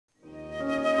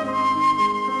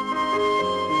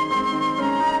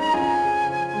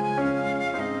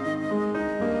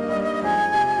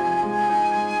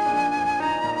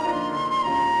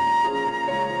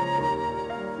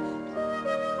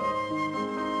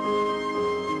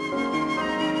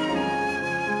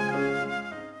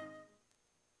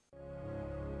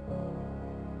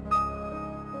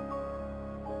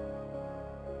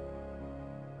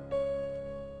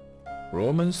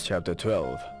Romans chapter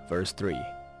 12, verse 3.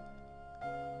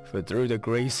 For through the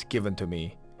grace given to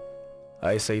me,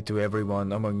 I say to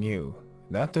everyone among you,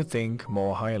 not to think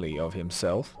more highly of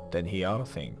himself than he ought to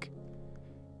think,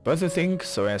 but to think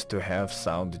so as to have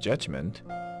sound judgment,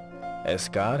 as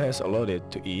God has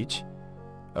allotted to each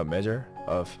a measure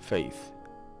of faith.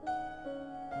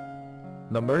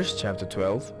 Numbers chapter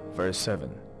 12, verse 7.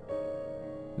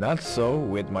 Not so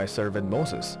with my servant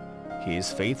Moses. He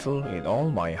is faithful in all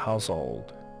my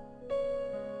household.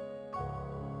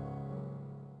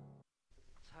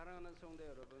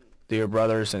 Dear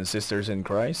brothers and sisters in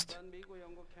Christ,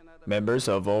 members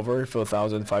of over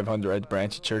 4,500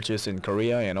 branch churches in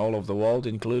Korea and all over the world,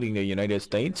 including the United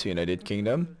States, United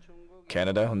Kingdom,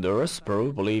 Canada, Honduras,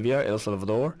 Peru, Bolivia, El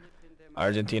Salvador,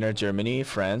 Argentina, Germany,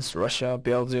 France, Russia,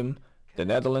 Belgium, the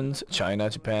Netherlands, China,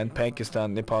 Japan,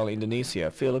 Pakistan, Nepal, Indonesia,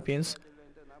 Philippines,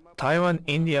 Taiwan,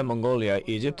 India, Mongolia,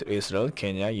 Egypt, Israel,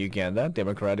 Kenya, Uganda,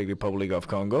 Democratic Republic of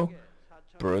Congo,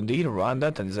 Burundi,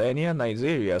 Rwanda, Tanzania,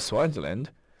 Nigeria, Swaziland,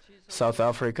 South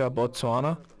Africa,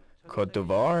 Botswana, Cote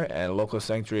d'Ivoire, and local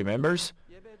sanctuary members,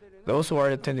 those who are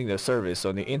attending the service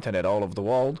on the internet all over the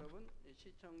world,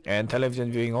 and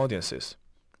television viewing audiences.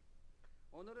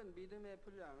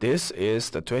 This is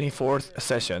the 24th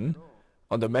session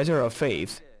on the measure of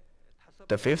faith,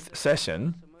 the 5th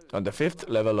session on the 5th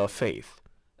level of faith.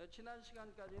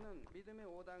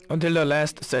 Until the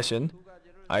last session,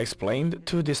 I explained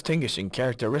two distinguishing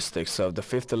characteristics of the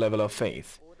 5th level of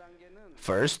faith.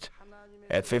 First,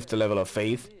 at 5th level of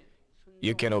faith,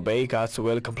 you can obey God's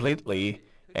will completely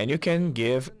and you can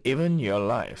give even your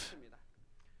life.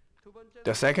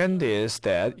 The second is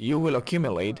that you will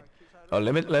accumulate a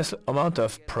limitless amount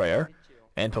of prayer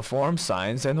and perform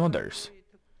signs and wonders.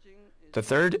 The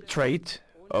third trait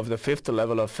of the 5th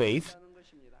level of faith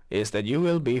is that you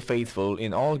will be faithful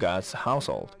in all God's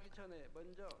household.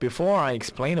 Before I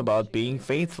explain about being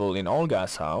faithful in all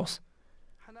God's house,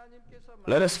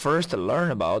 let us first learn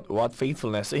about what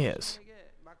faithfulness is.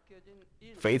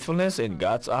 Faithfulness in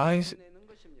God's eyes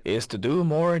is to do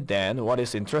more than what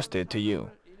is entrusted to you.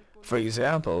 For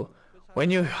example, when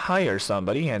you hire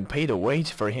somebody and pay the wage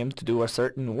for him to do a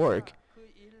certain work,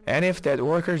 and if that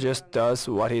worker just does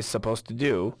what he's supposed to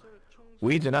do,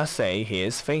 we do not say he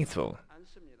is faithful.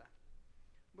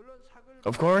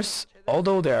 Of course,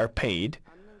 although they are paid,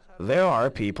 there are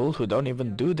people who don't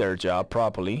even do their job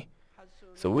properly,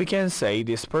 so we can say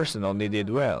this person only did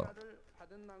well.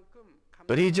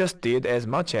 But he just did as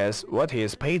much as what he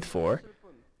is paid for,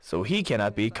 so he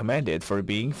cannot be commended for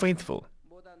being faithful.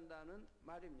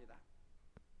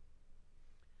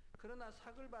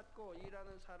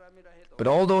 But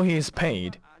although he is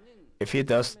paid, if he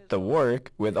does the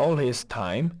work with all his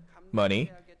time,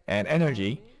 money, and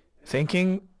energy,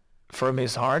 thinking from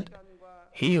his heart,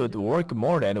 he would work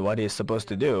more than what he is supposed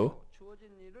to do,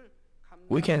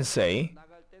 we can say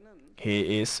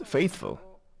he is faithful.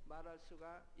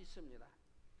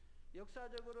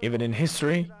 Even in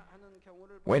history,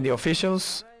 when the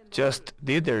officials just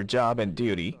did their job and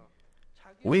duty,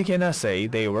 we cannot say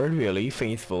they were really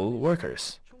faithful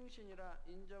workers.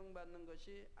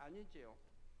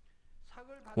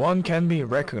 One can be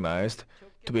recognized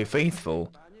to be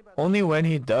faithful only when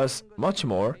he does much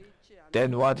more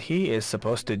than what he is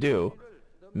supposed to do,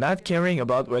 not caring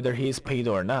about whether he is paid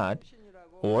or not,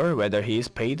 or whether he is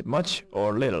paid much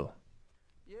or little.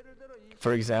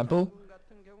 For example,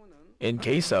 in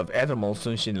case of Admiral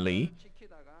Sun Shin Lee,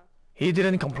 he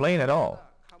didn't complain at all,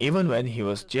 even when he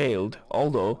was jailed,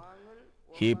 although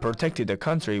he protected the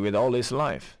country with all his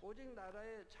life.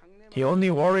 He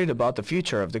only worried about the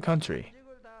future of the country.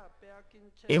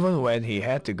 Even when he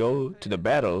had to go to the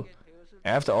battle,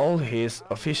 after all his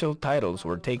official titles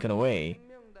were taken away,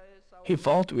 he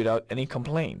fought without any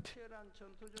complaint.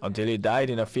 Until he died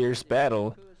in a fierce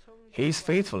battle, his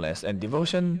faithfulness and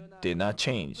devotion did not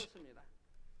change.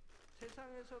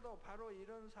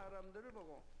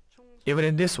 Even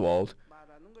in this world,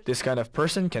 this kind of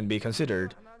person can be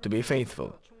considered to be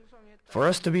faithful. For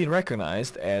us to be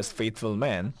recognized as faithful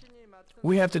men,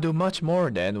 we have to do much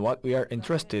more than what we are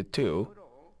entrusted to,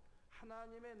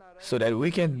 so that we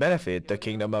can benefit the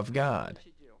kingdom of God.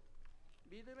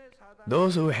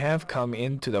 Those who have come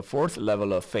into the 4th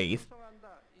level of faith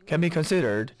can be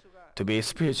considered to be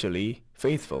spiritually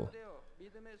faithful.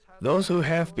 Those who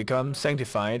have become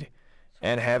sanctified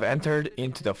and have entered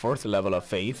into the 4th level of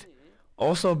faith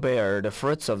also bear the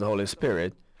fruits of the Holy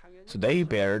Spirit, so they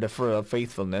bear the fruit of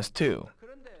faithfulness too.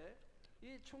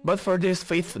 But for this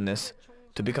faithfulness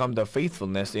to become the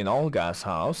faithfulness in all God's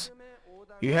house,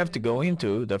 you have to go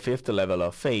into the 5th level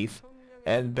of faith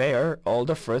and bear all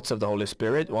the fruits of the Holy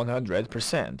Spirit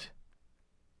 100%.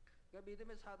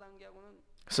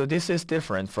 So this is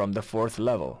different from the fourth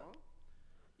level.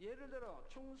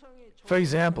 For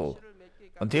example,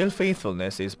 until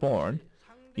faithfulness is born,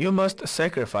 you must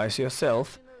sacrifice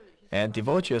yourself and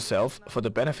devote yourself for the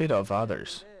benefit of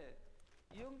others.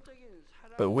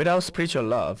 But without spiritual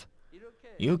love,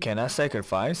 you cannot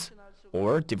sacrifice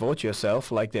or devote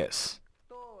yourself like this.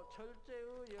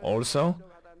 Also,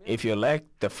 if you lack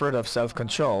the fruit of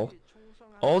self-control,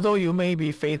 although you may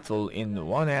be faithful in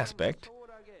one aspect,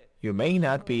 you may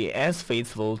not be as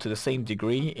faithful to the same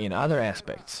degree in other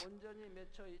aspects.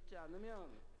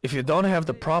 If you don't have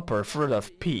the proper fruit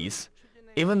of peace,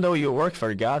 even though you work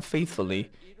for God faithfully,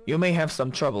 you may have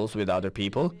some troubles with other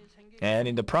people, and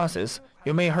in the process,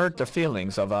 you may hurt the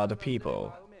feelings of other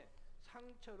people.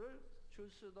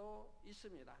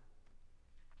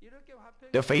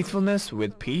 The faithfulness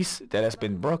with peace that has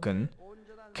been broken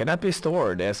cannot be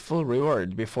stored as full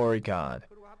reward before God.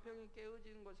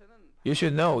 You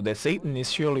should know that Satan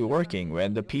is surely working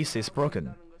when the peace is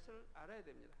broken.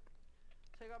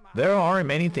 There are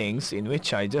many things in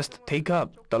which I just take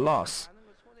up the loss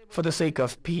for the sake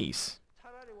of peace.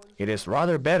 It is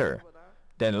rather better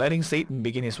than letting Satan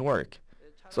begin his work.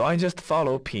 So I just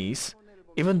follow peace,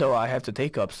 even though I have to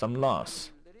take up some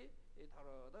loss.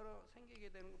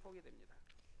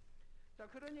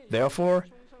 Therefore,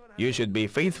 you should be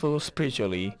faithful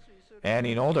spiritually, and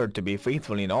in order to be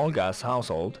faithful in all God's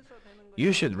household,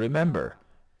 you should remember,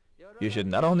 you should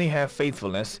not only have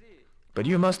faithfulness, but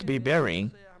you must be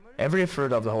bearing every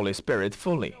fruit of the Holy Spirit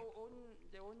fully.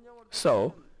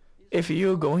 So, if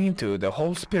you go into the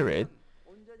whole Spirit,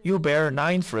 you bear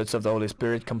 9 fruits of the Holy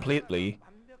Spirit completely,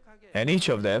 and each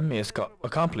of them is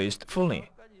accomplished fully.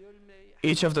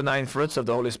 Each of the 9 fruits of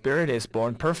the Holy Spirit is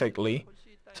born perfectly,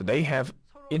 so they have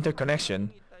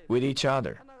interconnection with each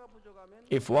other.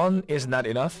 If one is not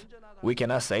enough, we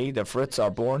cannot say the fruits are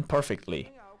born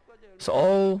perfectly. So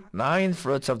all 9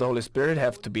 fruits of the Holy Spirit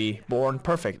have to be born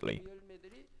perfectly.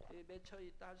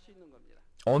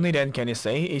 Only then can you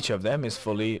say each of them is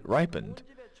fully ripened.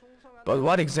 But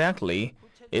what exactly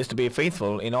is to be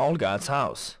faithful in all God's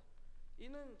house?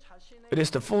 It is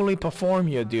to fully perform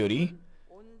your duty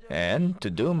and to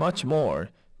do much more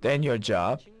than your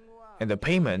job and the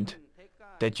payment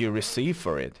that you receive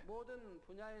for it.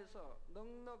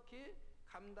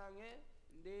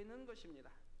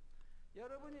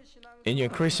 In your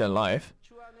Christian life,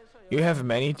 you have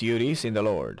many duties in the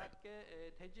Lord.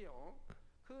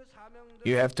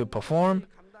 You have to perform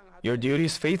your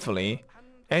duties faithfully,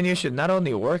 and you should not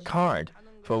only work hard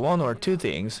for 1 or 2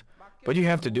 things, but you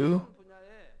have to do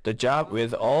the job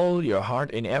with all your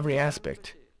heart in every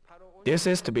aspect. This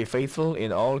is to be faithful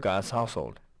in all God's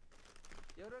household.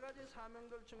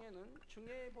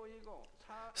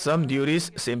 Some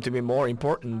duties seem to be more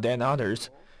important than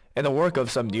others, and the work of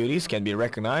some duties can be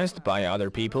recognized by other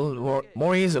people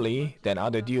more easily than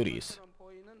other duties.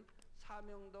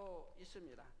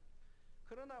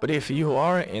 But if you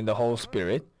are in the whole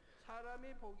Spirit,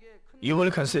 you will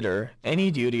consider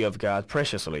any duty of God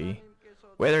preciously,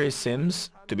 whether it seems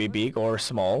to be big or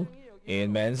small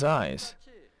in man's eyes.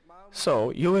 So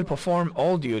you will perform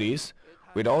all duties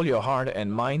with all your heart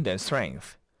and mind and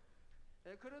strength.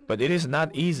 But it is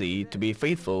not easy to be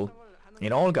faithful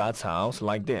in all God's house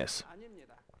like this.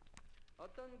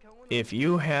 If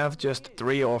you have just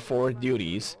 3 or 4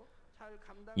 duties,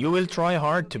 you will try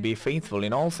hard to be faithful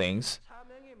in all things,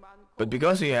 but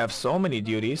because you have so many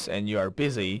duties and you are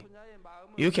busy,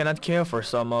 you cannot care for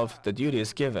some of the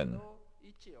duties given.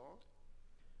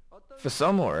 For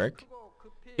some work,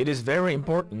 it is very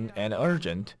important and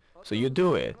urgent, so you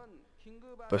do it.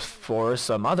 But for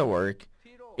some other work,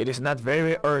 it is not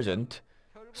very urgent,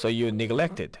 so you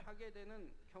neglect it.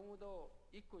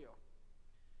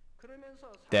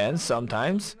 Then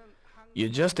sometimes you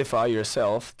justify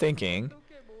yourself thinking,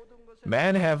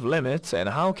 man have limits, and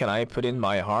how can I put in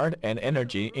my heart and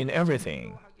energy in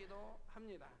everything?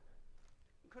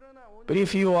 But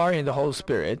if you are in the Holy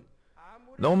Spirit,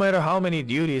 no matter how many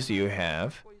duties you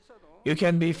have, you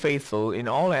can be faithful in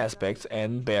all aspects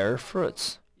and bear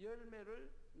fruits.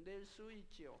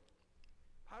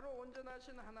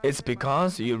 It's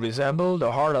because you resemble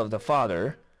the heart of the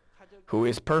Father, who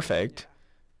is perfect,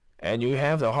 and you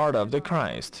have the heart of the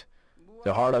Christ.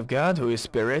 The heart of God, who is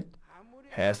Spirit,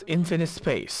 has infinite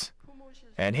space,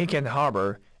 and He can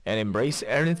harbor and embrace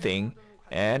anything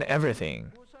and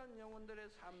everything.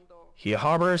 He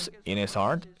harbors in His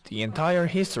heart the entire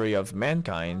history of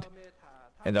mankind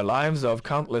and the lives of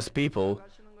countless people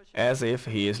as if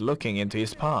He is looking into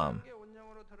His palm.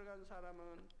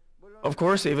 Of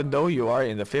course, even though you are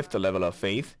in the 5th level of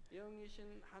faith,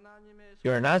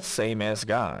 you are not same as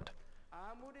God.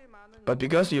 But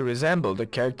because you resemble the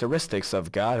characteristics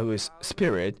of God who is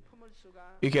spirit,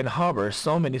 you can harbor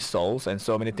so many souls and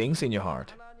so many things in your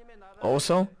heart.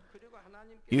 Also,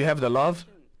 you have the love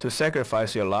to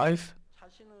sacrifice your life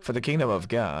for the kingdom of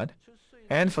God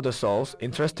and for the souls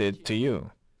entrusted to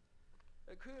you.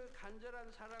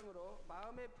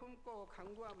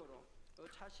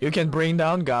 You can bring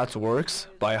down God's works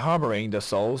by harboring the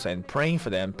souls and praying for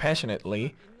them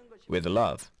passionately with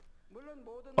love.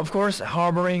 Of course,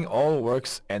 harboring all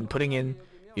works and putting in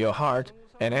your heart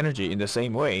and energy in the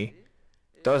same way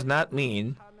does not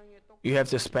mean you have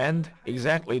to spend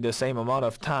exactly the same amount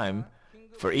of time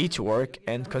for each work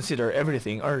and consider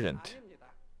everything urgent.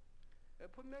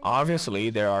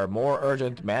 Obviously, there are more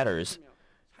urgent matters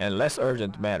and less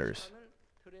urgent matters.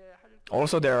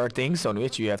 Also, there are things on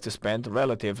which you have to spend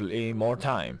relatively more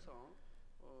time.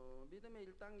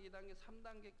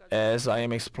 As I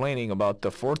am explaining about the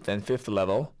 4th and 5th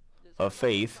level of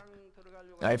faith,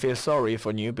 I feel sorry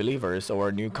for new believers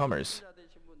or newcomers.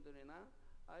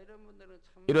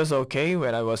 It was okay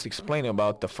when I was explaining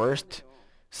about the 1st,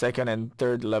 2nd, and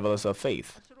 3rd levels of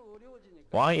faith.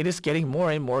 Why it is getting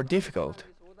more and more difficult?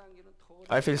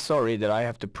 I feel sorry that I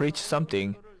have to preach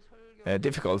something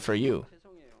difficult for you.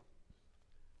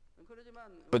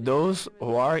 But those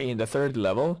who are in the 3rd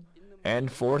level and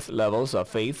 4th levels of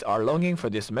faith are longing for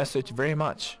this message very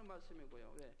much.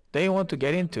 They want to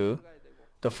get into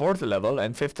the 4th level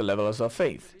and 5th levels of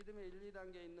faith.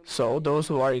 So those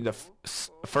who are in the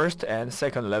 1st and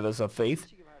 2nd levels of faith,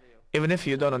 even if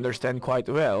you don't understand quite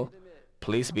well,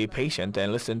 please be patient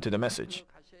and listen to the message.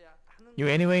 You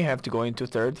anyway have to go into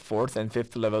 3rd, 4th, and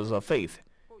 5th levels of faith.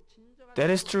 That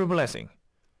is true blessing.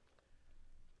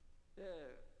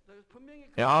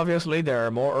 And obviously, there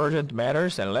are more urgent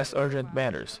matters and less urgent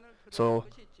matters. So,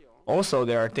 also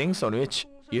there are things on which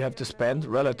you have to spend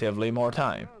relatively more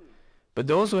time. But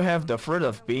those who have the fruit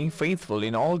of being faithful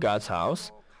in all God's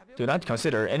house do not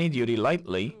consider any duty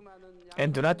lightly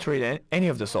and do not treat any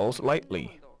of the souls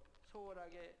lightly.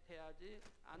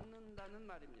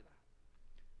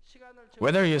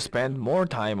 Whether you spend more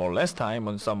time or less time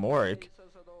on some work,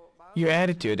 your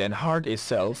attitude and heart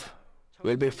itself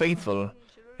will be faithful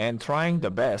and trying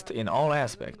the best in all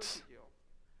aspects.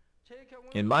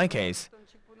 In my case,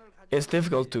 it's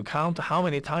difficult to count how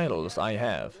many titles I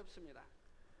have.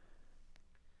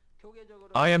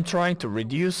 I am trying to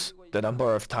reduce the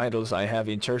number of titles I have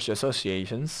in church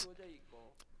associations,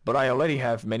 but I already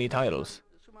have many titles.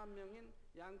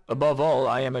 Above all,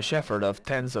 I am a shepherd of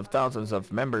tens of thousands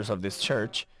of members of this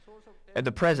church and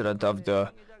the president of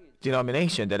the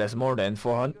denomination that has more than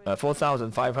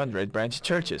 4,500 branch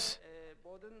churches.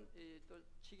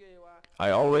 I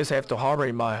always have to harbor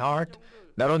in my heart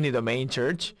not only the main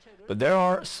church, but there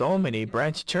are so many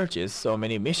branch churches, so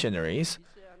many missionaries,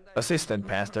 assistant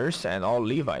pastors, and all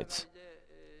Levites.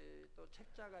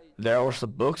 There are also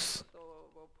books,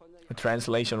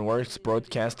 translation works,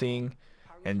 broadcasting,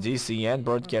 and GCN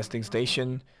broadcasting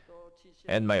station,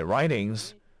 and my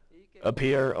writings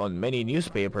appear on many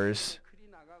newspapers.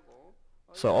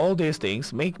 So all these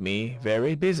things make me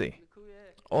very busy.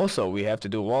 Also, we have to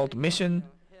do world mission,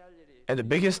 and the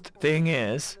biggest thing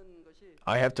is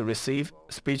I have to receive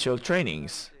spiritual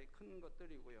trainings.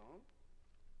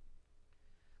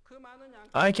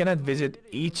 I cannot visit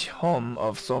each home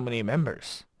of so many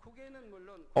members.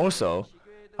 Also,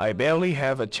 I barely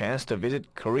have a chance to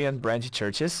visit Korean branch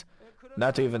churches,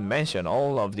 not to even mention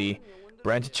all of the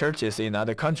branch churches in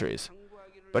other countries.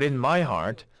 But in my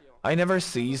heart, I never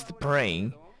ceased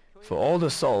praying for all the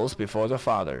souls before the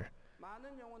Father.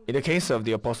 In the case of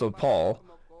the Apostle Paul,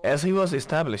 as he was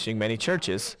establishing many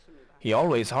churches, he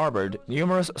always harbored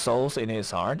numerous souls in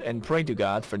his heart and prayed to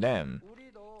God for them.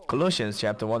 Colossians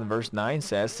chapter 1 verse 9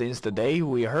 says, "Since the day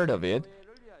we heard of it,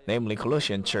 namely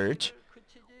Colossian church,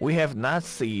 we have not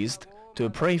ceased to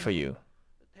pray for you."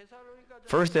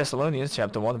 1 Thessalonians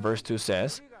chapter 1 verse 2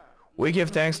 says, "We give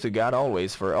thanks to God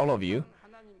always for all of you,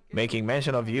 making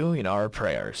mention of you in our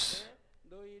prayers."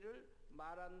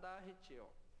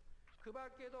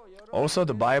 Also,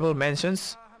 the Bible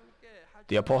mentions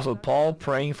the Apostle Paul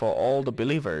praying for all the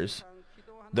believers,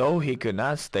 though he could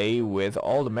not stay with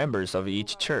all the members of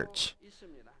each church.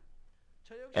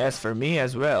 As for me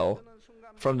as well,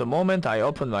 from the moment I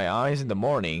open my eyes in the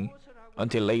morning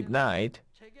until late night,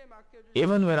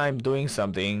 even when I'm doing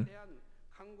something,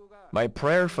 my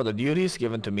prayer for the duties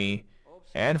given to me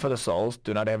and for the souls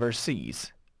do not ever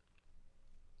cease.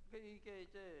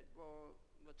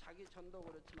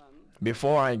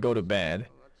 Before I go to bed,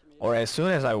 or as soon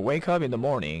as I wake up in the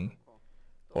morning,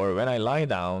 or when I lie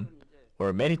down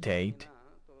or meditate,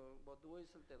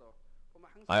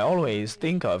 I always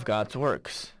think of God's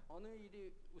works.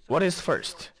 what is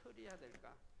first?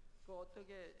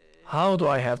 How do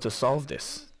I have to solve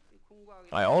this?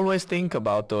 I always think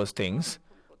about those things,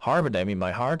 harbor them in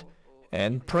my heart,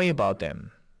 and pray about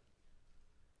them.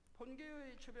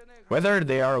 Whether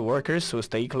they are workers who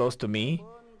stay close to me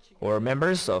or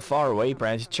members of faraway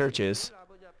branch churches,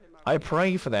 I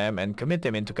pray for them and commit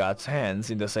them into God's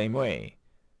hands in the same way.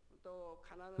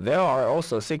 There are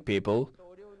also sick people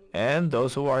and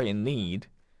those who are in need,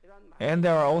 and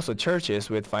there are also churches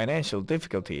with financial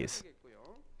difficulties.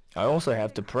 I also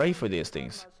have to pray for these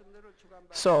things,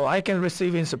 so I can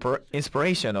receive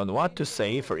inspiration on what to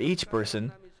say for each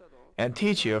person and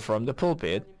teach you from the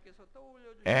pulpit.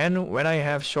 And when I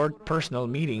have short personal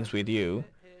meetings with you,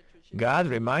 God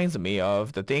reminds me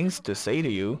of the things to say to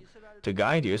you to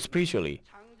guide you spiritually.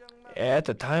 At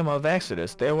the time of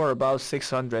Exodus, there were about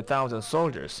 600,000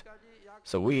 soldiers,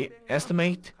 so we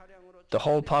estimate the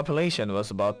whole population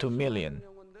was about 2 million.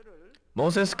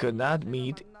 Moses could not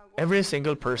meet every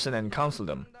single person and counsel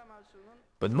them,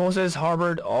 but Moses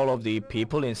harbored all of the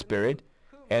people in spirit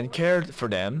and cared for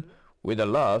them with a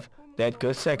love that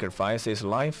could sacrifice his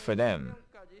life for them.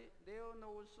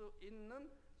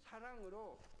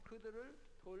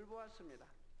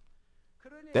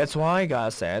 That's why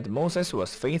God said Moses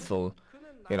was faithful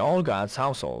in all God's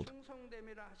household.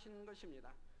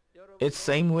 It's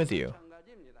same with you.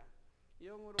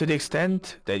 To the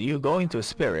extent that you go into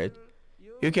spirit,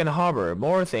 you can harbor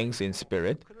more things in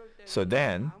spirit, so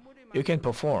then you can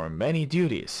perform many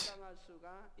duties.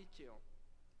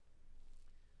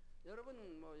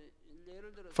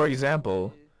 For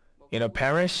example, in a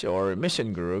parish or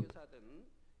mission group,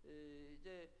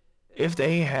 if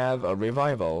they have a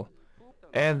revival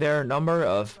and their number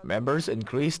of members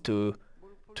increase to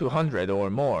 200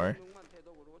 or more,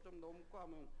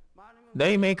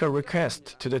 they make a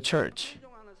request to the church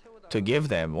to give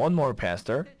them one more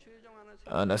pastor,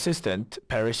 an assistant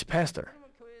parish pastor.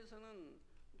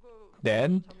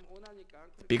 Then,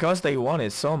 because they want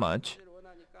it so much,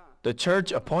 the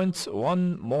church appoints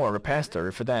one more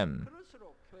pastor for them.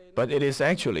 But it is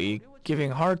actually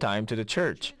giving hard time to the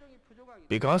church,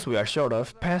 because we are short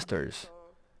of pastors.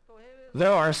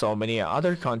 There are so many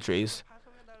other countries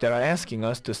that are asking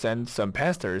us to send some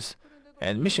pastors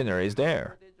and missionaries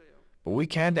there, but we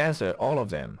can't answer all of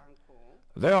them.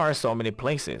 There are so many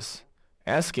places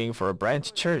asking for a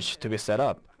branch church to be set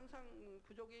up.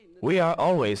 We are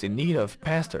always in need of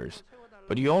pastors,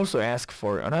 but you also ask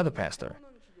for another pastor.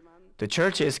 The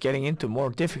church is getting into more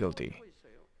difficulty.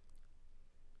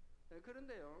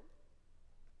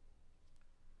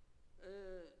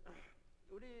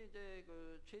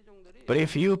 But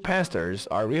if you pastors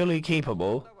are really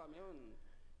capable,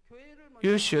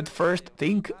 you should first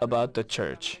think about the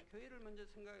church.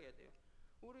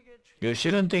 You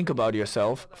shouldn't think about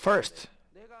yourself first,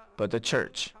 but the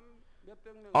church.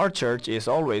 Our church is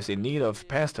always in need of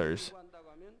pastors.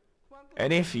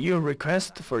 And if you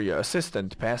request for your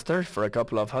assistant pastor for a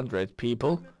couple of hundred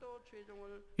people,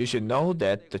 you should know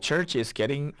that the church is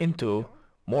getting into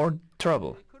more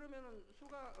trouble.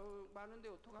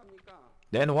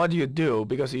 Then what do you do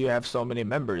because you have so many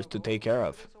members to take care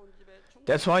of?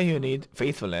 That's why you need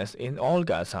faithfulness in all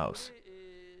God's house.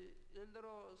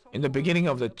 In the beginning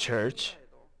of the church,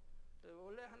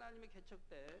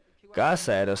 God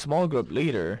said a small group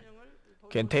leader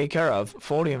can take care of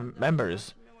 40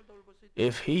 members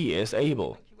if he is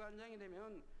able.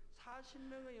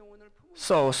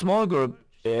 So small group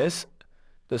is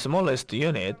the smallest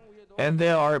unit, and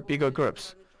there are bigger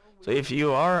groups. So if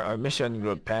you are a mission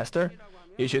group pastor,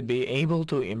 you should be able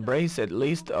to embrace at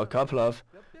least a couple of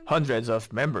hundreds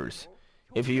of members.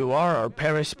 If you are a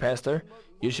parish pastor,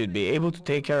 you should be able to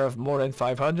take care of more than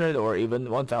 500 or even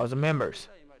 1,000 members.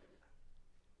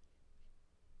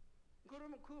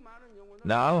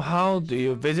 Now, how do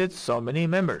you visit so many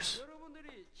members?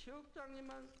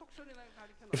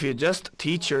 If you just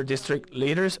teach your district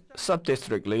leaders,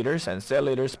 sub-district leaders, and cell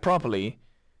leaders properly,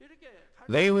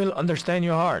 they will understand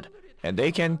your heart, and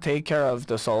they can take care of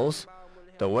the souls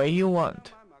the way you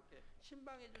want.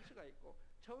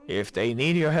 If they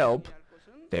need your help,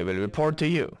 they will report to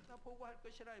you.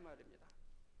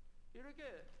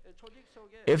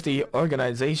 If the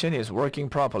organization is working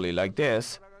properly like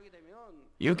this,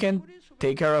 you can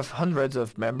take care of hundreds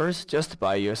of members just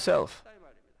by yourself.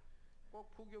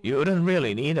 You wouldn't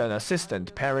really need an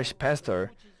assistant parish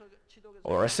pastor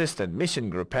or assistant mission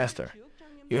group pastor.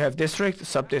 You have district,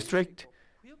 sub-district,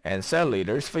 and cell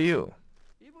leaders for you.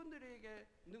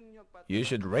 You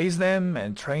should raise them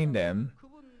and train them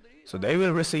so they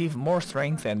will receive more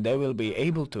strength and they will be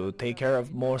able to take care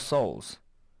of more souls.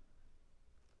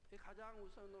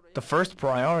 The first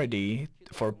priority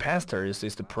for pastors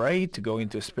is to pray, to go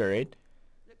into spirit,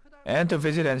 and to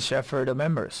visit and shepherd the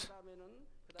members.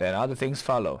 Then other things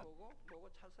follow.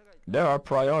 There are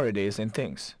priorities in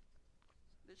things.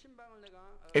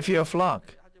 If your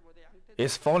flock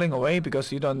is falling away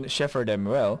because you don't shepherd them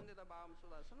well,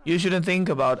 you shouldn't think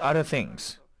about other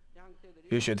things.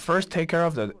 You should first take care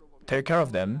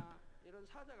of them,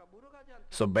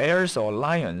 so bears or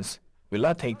lions will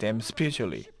not take them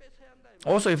spiritually.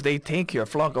 Also, if they take your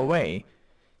flock away,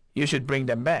 you should bring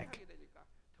them back.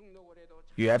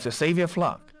 You have to save your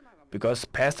flock. Because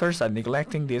pastors are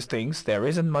neglecting these things, there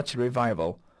isn't much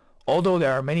revival, although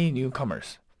there are many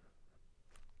newcomers.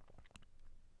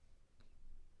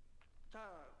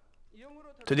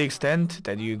 To the extent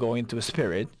that you go into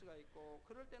spirit,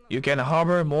 you can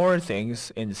harbor more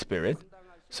things in spirit,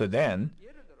 so then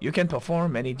you can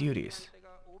perform many duties.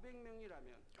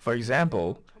 For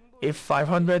example, if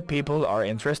 500 people are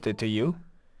interested to you,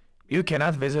 you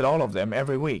cannot visit all of them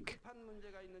every week.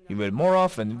 You will more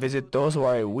often visit those who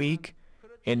are weak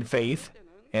in faith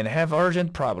and have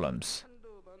urgent problems.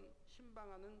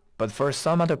 But for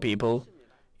some other people,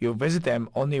 you visit them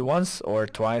only once or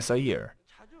twice a year.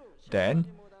 Then,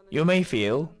 you may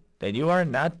feel that you are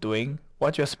not doing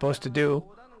what you're supposed to do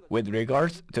with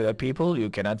regards to the people you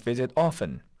cannot visit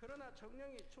often.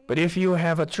 But if you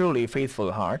have a truly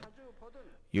faithful heart,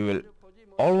 you will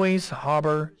always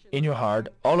harbor in your heart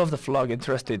all of the flock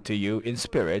interested to you in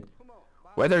spirit,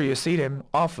 whether you see them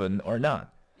often or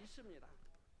not.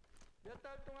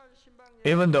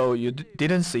 Even though you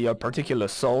didn't see a particular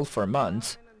soul for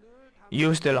months,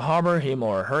 you still harbor him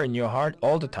or her in your heart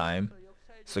all the time,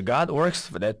 so God works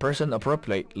for that person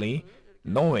appropriately,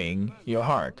 knowing your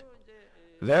heart.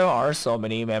 There are so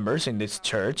many members in this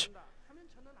church,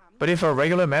 but if a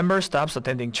regular member stops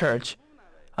attending church,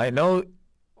 I know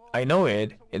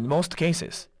it in most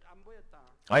cases.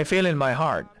 I feel in my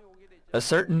heart a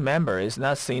certain member is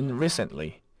not seen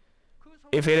recently.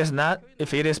 If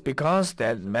it is because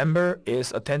that member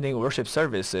is attending worship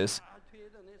services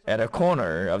at a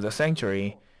corner of the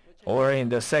sanctuary or in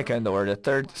the second or the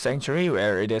third sanctuary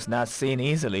where it is not seen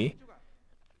easily,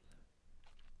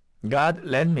 God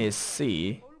let me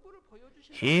see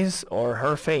his or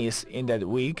her face in that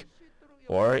week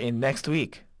or in next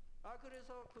week.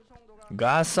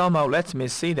 God somehow lets me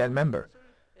see that member.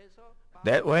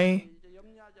 That way,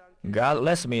 God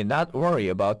lets me not worry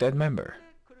about that member.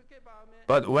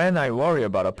 But when I worry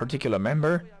about a particular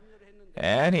member,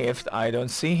 and if I don't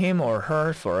see him or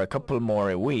her for a couple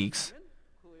more weeks,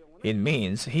 it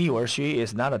means he or she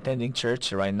is not attending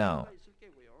church right now.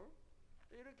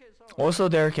 Also,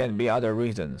 there can be other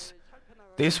reasons.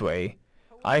 This way,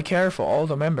 I care for all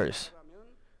the members.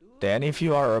 Then if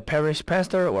you are a parish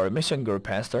pastor or a mission group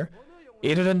pastor,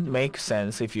 it wouldn't make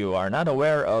sense if you are not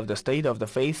aware of the state of the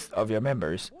faith of your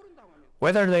members,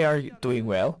 whether they are doing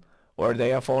well or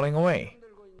they are falling away.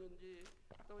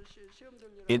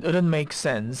 It wouldn't make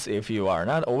sense if you are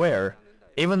not aware,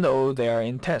 even though they are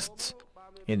in tests.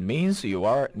 It means you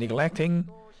are neglecting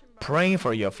praying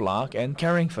for your flock and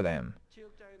caring for them.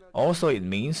 Also, it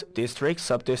means district,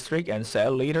 sub-district, and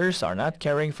cell leaders are not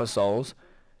caring for souls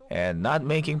and not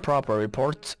making proper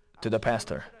reports to the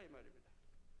pastor.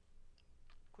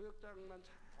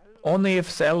 Only if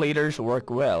cell leaders work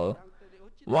well,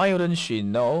 why wouldn't she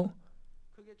know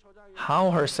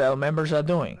how her cell members are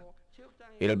doing?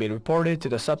 It'll be reported to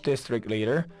the sub-district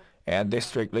leader and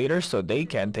district leaders so they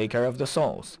can take care of the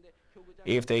souls.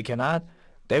 If they cannot,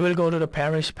 they will go to the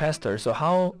parish pastor, so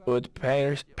how would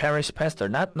parish pastor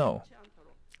not know?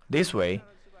 This way,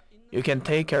 you can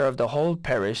take care of the whole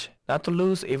parish, not to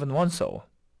lose even one soul.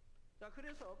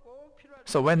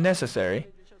 So when necessary,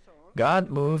 God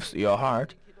moves your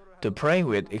heart to pray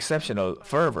with exceptional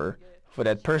fervor for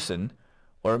that person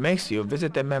or makes you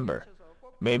visit the member.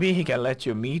 Maybe he can let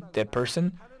you meet that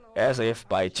person as if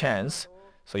by chance,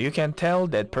 so you can tell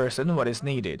that person what is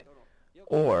needed.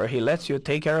 Or he lets you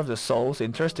take care of the souls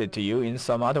interested to you in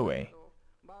some other way.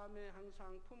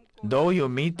 Though you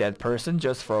meet that person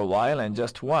just for a while and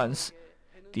just once,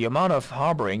 the amount of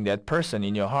harboring that person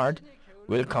in your heart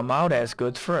will come out as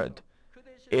good fruit.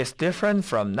 It's different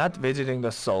from not visiting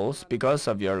the souls because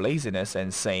of your laziness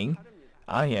and saying,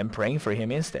 I am praying for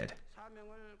him instead.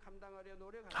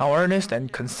 How earnest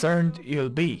and concerned you'll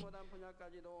be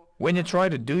when you try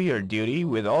to do your duty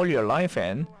with all your life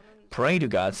and pray to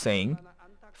God saying,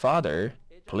 Father,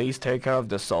 please take care of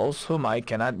the souls whom I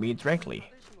cannot meet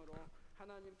directly.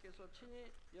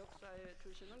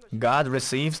 God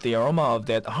receives the aroma of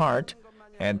that heart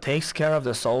and takes care of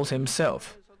the souls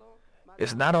himself.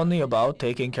 It's not only about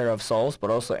taking care of souls,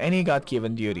 but also any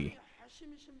God-given duty.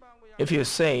 If you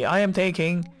say, I am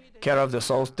taking care of the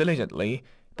souls diligently,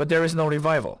 but there is no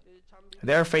revival.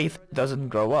 Their faith doesn't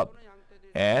grow up,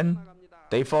 and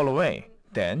they fall away.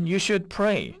 Then you should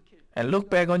pray and look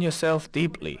back on yourself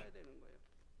deeply.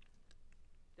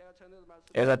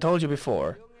 As I told you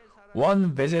before,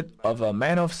 one visit of a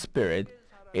man of spirit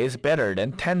is better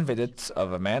than 10 visits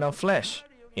of a man of flesh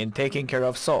in taking care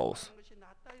of souls.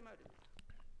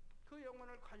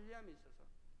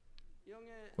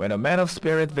 When a man of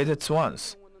spirit visits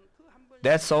once,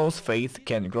 that soul's faith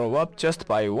can grow up just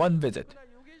by one visit.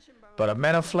 But a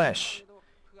man of flesh,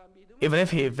 even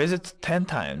if he visits 10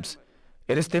 times,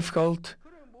 it is difficult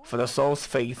for the soul's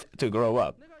faith to grow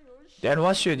up. Then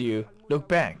what should you look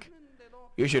back?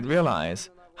 You should realize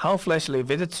how fleshly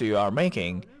visits you are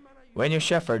making when you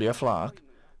shepherd your flock,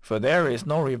 for there is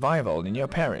no revival in your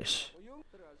parish.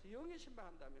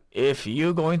 If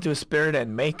you go into spirit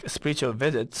and make spiritual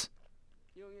visits,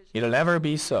 it'll never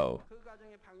be so.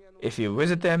 If you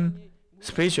visit them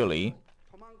spiritually,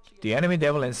 the enemy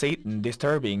devil and Satan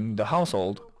disturbing the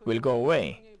household will go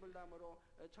away.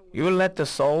 You will let the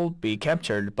soul be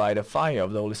captured by the fire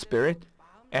of the Holy Spirit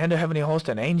and the heavenly host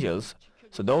and angels,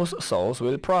 so those souls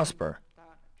will prosper.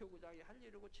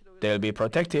 They'll be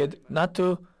protected not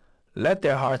to let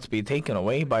their hearts be taken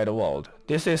away by the world.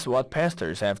 This is what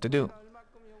pastors have to do.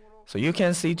 So you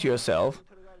can see to yourself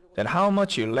that how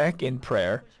much you lack in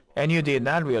prayer and you did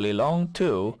not really long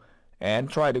to and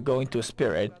try to go into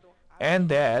spirit, and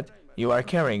that you are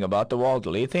caring about the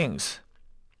worldly things.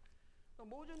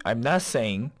 I'm not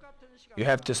saying you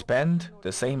have to spend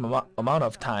the same amount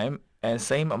of time and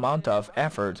same amount of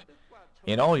effort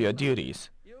in all your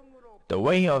duties. The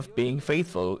way of being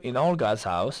faithful in all God's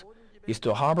house is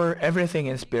to harbor everything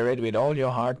in spirit with all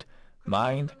your heart,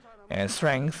 mind, and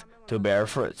strength to bear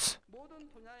fruits.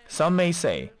 Some may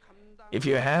say, if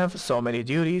you have so many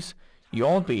duties, you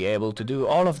won't be able to do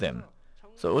all of them.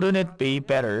 So wouldn't it be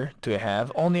better to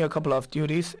have only a couple of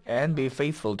duties and be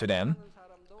faithful to them,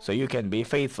 so you can be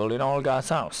faithful in all God's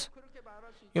house?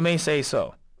 You may say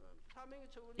so.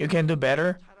 You can do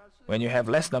better when you have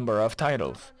less number of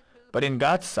titles. But in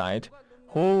God's sight,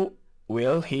 who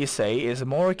will He say is a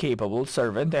more capable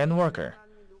servant and worker?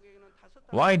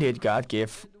 Why did God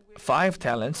give 5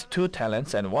 talents, 2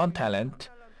 talents, and 1 talent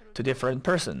to different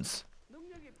persons?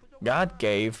 God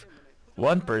gave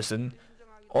one person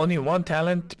only 1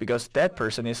 talent because that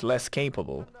person is less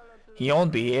capable. He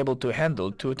won't be able to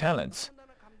handle 2 talents.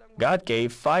 God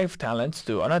gave 5 talents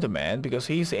to another man because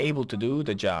he is able to do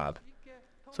the job.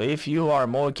 So if you are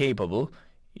more capable,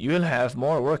 you will have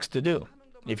more works to do.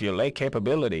 If you lack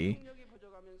capability,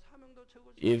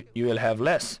 you will have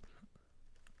less.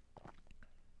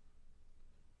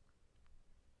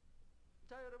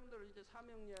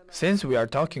 Since we are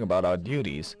talking about our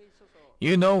duties,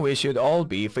 you know we should all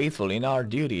be faithful in our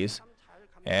duties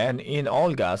and in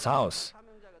all God's house.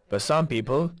 But some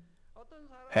people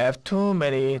have too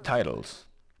many titles.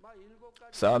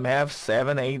 Some have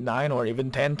 7, 8, 9, or even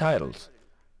 10 titles.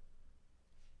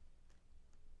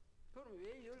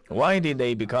 Why did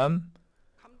they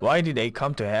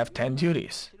come to have 10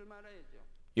 duties?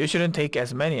 You shouldn't take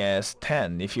as many as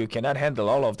 10 if you cannot handle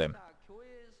all of them.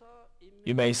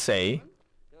 You may say,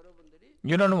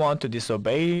 you don't want to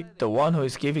disobey the one who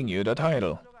is giving you the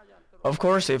title. Of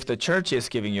course, if the church is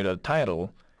giving you the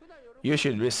title, you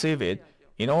should receive it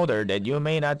in order that you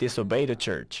may not disobey the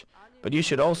church. But you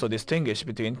should also distinguish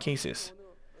between cases.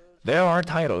 There are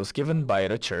titles given by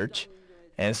the church,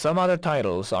 and some other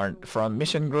titles are from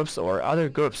mission groups or other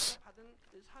groups.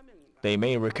 They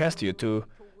may request you to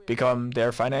become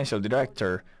their financial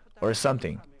director or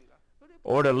something.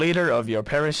 Or the leader of your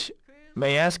parish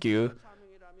may ask you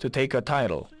to take a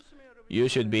title. You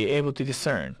should be able to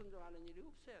discern.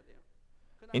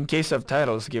 In case of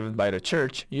titles given by the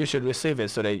church, you should receive it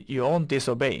so that you won't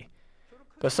disobey.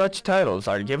 But such titles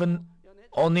are given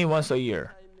only once a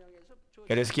year.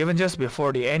 It is given just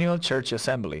before the annual church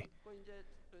assembly.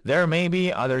 There may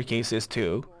be other cases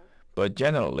too, but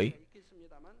generally,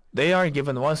 they are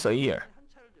given once a year.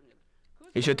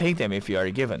 You should take them if you are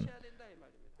given.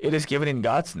 It is given in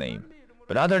God's name.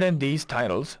 But other than these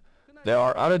titles, there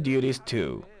are other duties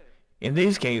too. In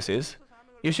these cases,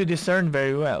 you should discern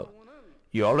very well.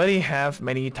 You already have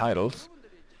many titles,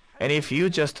 and if you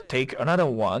just take another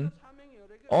one,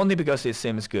 only because it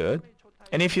seems good,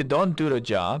 and if you don't do the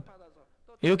job,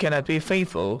 you cannot be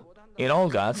faithful in all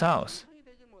God's house.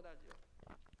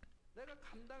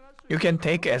 You can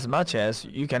take as much as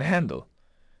you can handle.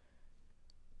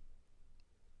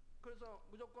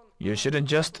 You shouldn't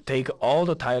just take all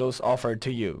the titles offered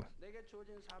to you.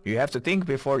 You have to think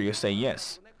before you say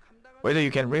yes, whether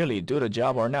you can really do the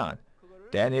job or not.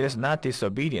 then it is not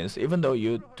disobedience, even though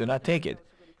you do not take it.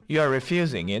 You are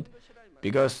refusing it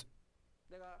because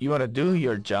you want to do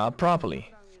your job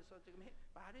properly.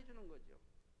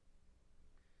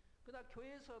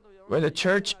 When the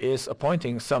church is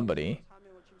appointing somebody,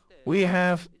 we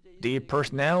have the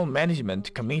personnel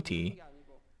management committee,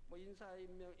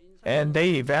 and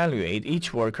they evaluate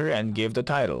each worker and give the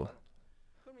title.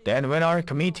 Then when our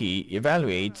committee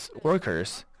evaluates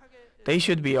workers, they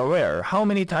should be aware how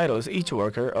many titles each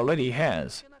worker already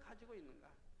has.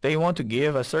 They want to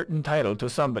give a certain title to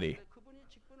somebody.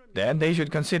 Then they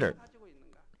should consider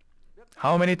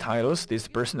how many titles this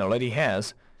person already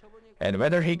has and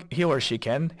whether he or she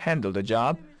can handle the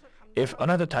job if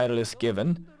another title is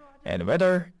given, and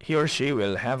whether he or she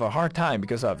will have a hard time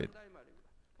because of it.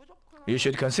 You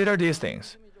should consider these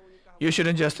things. You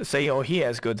shouldn't just say, oh, he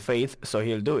has good faith, so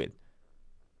he'll do it.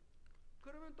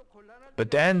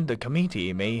 But then the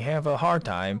committee may have a hard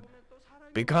time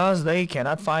because they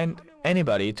cannot find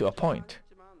anybody to appoint.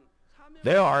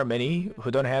 There are many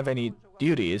who don't have any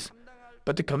duties,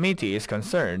 but the committee is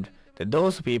concerned that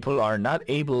those people are not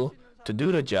able to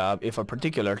do the job if a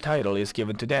particular title is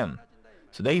given to them.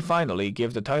 So they finally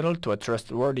give the title to a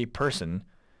trustworthy person,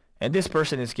 and this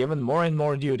person is given more and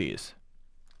more duties.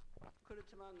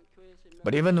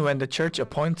 But even when the church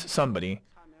appoints somebody,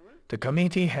 the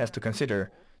committee has to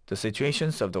consider the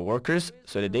situations of the workers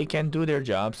so that they can do their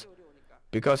jobs,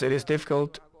 because it is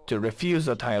difficult to refuse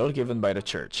a title given by the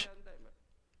church.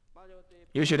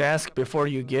 You should ask before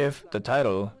you give the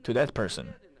title to that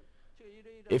person.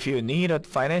 If you need a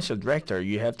financial director,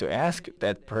 you have to ask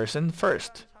that person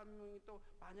first.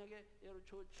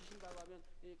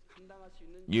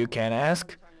 You can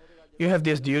ask, you have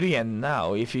this duty, and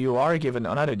now if you are given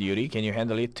another duty, can you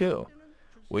handle it too?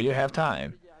 Will you have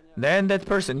time? Then that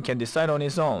person can decide on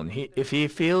his own. If he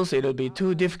feels it will be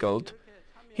too difficult,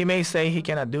 he may say he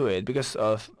cannot do it because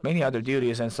of many other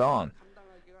duties and so on.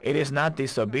 It is not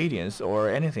disobedience or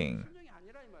anything.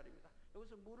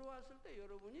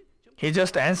 He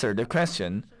just answered the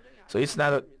question, so it's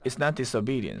not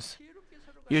disobedience.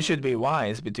 You should be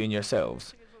wise between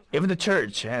yourselves. Even the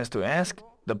church has to ask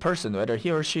the person whether he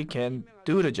or she can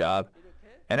do the job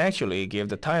and actually give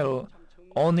the title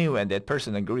only when that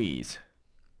person agrees.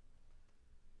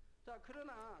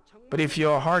 But if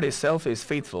your heart itself is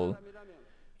faithful,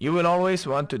 you will always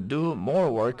want to do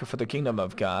more work for the kingdom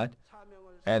of God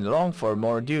and long for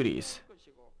more duties.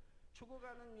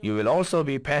 You will also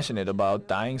be passionate about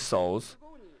dying souls,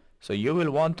 so you will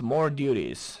want more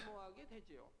duties.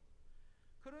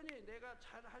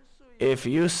 If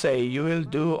you say you will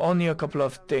do only a couple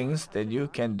of things that you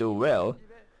can do well,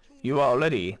 you are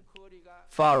already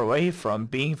far away from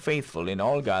being faithful in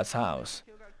all God's house.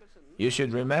 You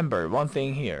should remember one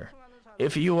thing here.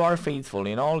 If you are faithful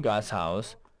in all God's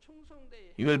house,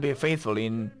 you will be faithful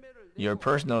in your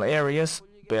personal areas,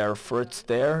 bear fruits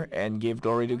there, and give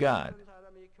glory to God.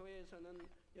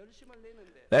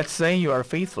 Let's say you are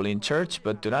faithful in church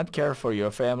but do not care for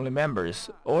your family members,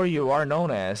 or you are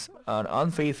known as an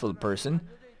unfaithful person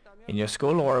in your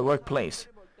school or workplace.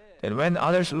 Then when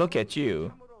others look at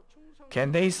you,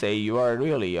 can they say you are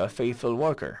really a faithful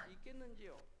worker?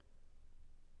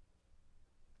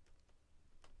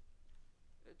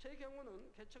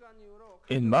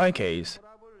 In my case,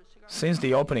 since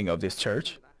the opening of this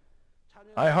church,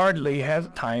 I hardly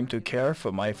had time to care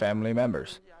for my family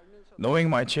members. Knowing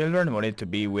my children wanted to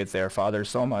be with their father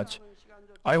so much,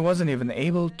 I wasn't even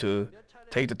able to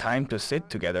take the time to sit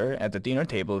together at the dinner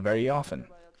table very often.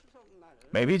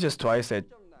 Maybe just twice at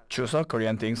Chuseok,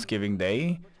 Korean Thanksgiving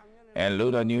Day, and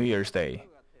Luda New Year's Day.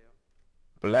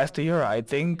 But last year, I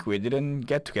think we didn't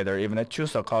get together even at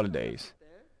Chuseok holidays.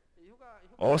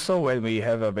 Also, when we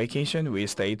have a vacation, we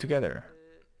stay together.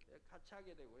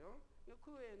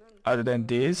 Other than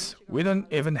this, we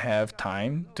don't even have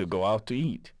time to go out to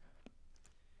eat.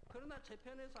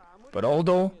 But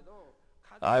although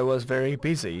I was very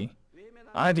busy,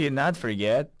 I did not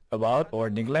forget about or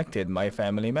neglected my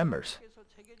family members.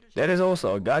 That is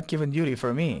also a God-given duty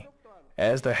for me,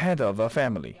 as the head of a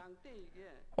family.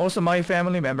 Also, my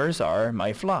family members are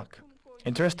my flock,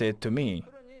 entrusted to me.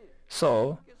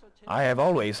 So, I have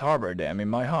always harbored them in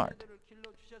my heart.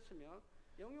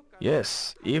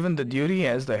 Yes, even the duty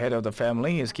as the head of the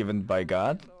family is given by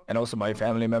God, and also my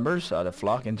family members are the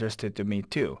flock entrusted to me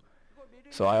too.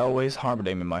 So I always harbor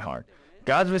them in my heart.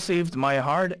 God received my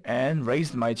heart and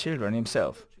raised my children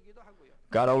himself.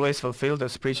 God always fulfilled the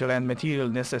spiritual and material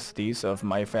necessities of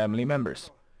my family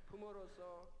members.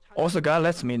 Also, God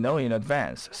lets me know in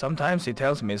advance. Sometimes He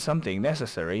tells me something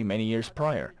necessary many years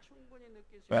prior.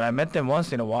 When I met them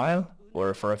once in a while,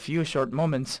 or for a few short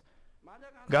moments,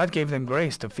 God gave them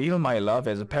grace to feel my love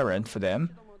as a parent for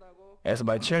them, as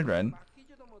my children,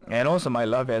 and also my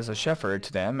love as a shepherd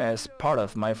to them as part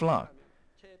of my flock.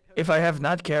 If I have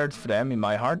not cared for them in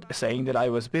my heart, saying that I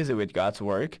was busy with God's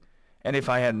work, and if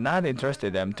I had not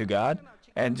entrusted them to God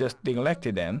and just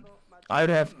neglected them, I would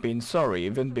have been sorry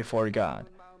even before God.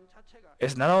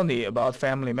 It's not only about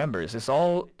family members, it's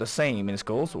all the same in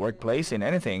schools, workplace, in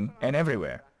anything and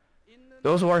everywhere.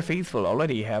 Those who are faithful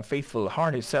already have faithful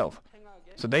heart itself.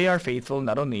 So they are faithful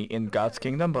not only in God's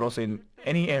kingdom but also in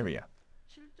any area.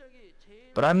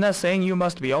 But I'm not saying you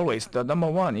must be always the number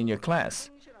one in your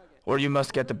class, or you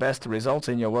must get the best results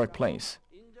in your workplace.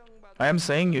 I am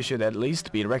saying you should at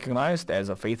least be recognized as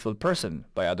a faithful person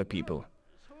by other people.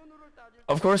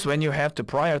 Of course, when you have to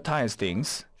prioritize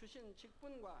things,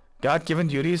 God-given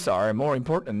duties are more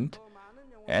important,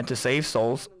 and to save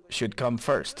souls should come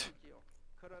first.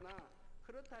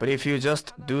 But if you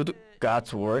just do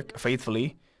God's work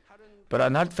faithfully, but are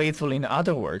not faithful in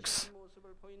other works,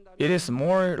 it is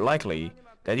more likely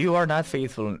that you are not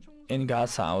faithful in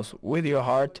God's house with your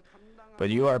heart, but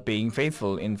you are being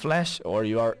faithful in flesh, or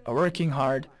you are working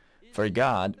hard for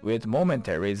God with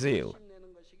momentary zeal.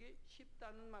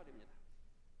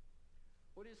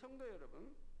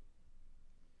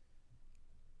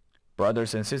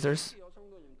 Brothers and sisters,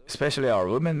 especially our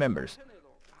women members,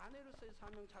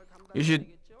 you should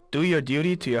do your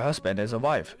duty to your husband as a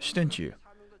wife, shouldn't you?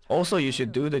 Also, you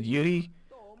should do the duty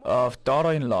of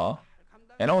daughter-in-law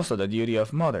and also the duty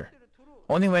of mother.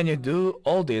 Only when you do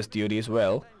all these duties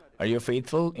well are you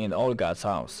faithful in all God's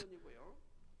house.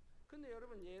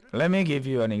 Let me give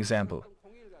you an example.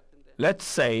 Let's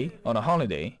say on a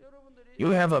holiday, you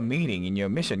have a meeting in your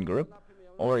mission group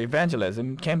or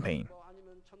evangelism campaign.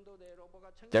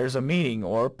 There's a meeting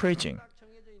or preaching,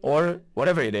 or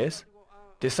whatever it is,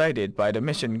 decided by the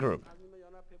mission group.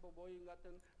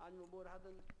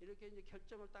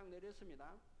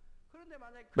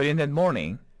 But in that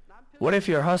morning, what if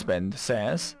your husband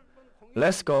says,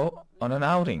 "Let's go on an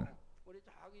outing"?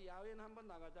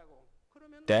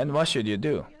 Then what should you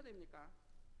do?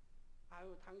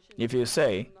 If you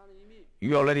say,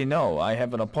 "You already know I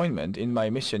have an appointment in my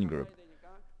mission group.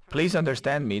 Please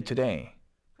understand me today,"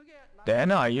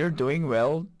 then are you doing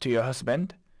well to your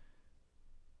husband?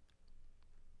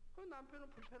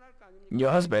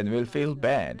 Your husband will feel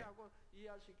bad.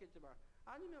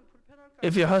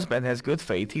 If your husband has good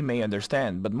faith, he may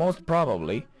understand, but most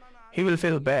probably, he will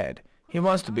feel bad. He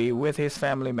wants to be with his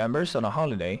family members on a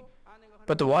holiday,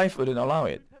 but the wife wouldn't allow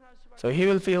it, so he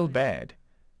will feel bad.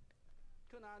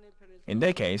 In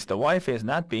that case, the wife is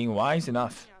not being wise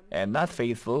enough and not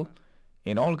faithful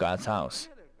in all God's house.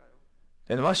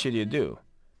 Then what should you do?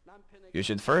 You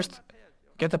should first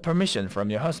get the permission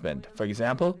from your husband. For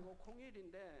example,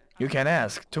 you can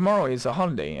ask, "Tomorrow is a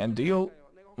holiday, and do you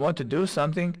want to do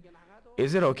something?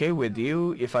 Is it okay with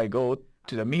you if I go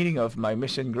to the meeting of my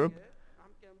mission group?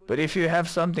 But if you have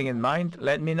something in mind,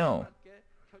 let me know."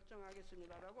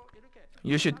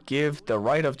 You should give the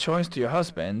right of choice to your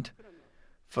husband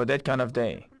for that kind of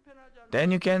day.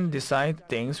 Then you can decide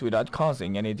things without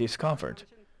causing any discomfort.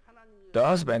 The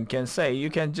husband can say, "You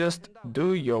can just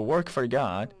do your work for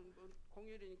God,"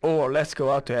 or "Let's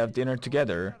go out to have dinner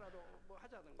together,"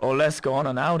 or "Let's go on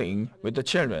an outing with the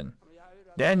children."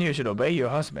 Then you should obey your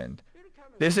husband.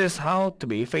 This is how to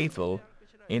be faithful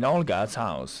in all God's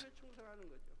house.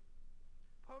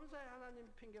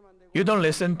 You don't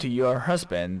listen to your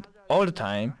husband all the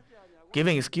time,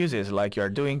 giving excuses like you are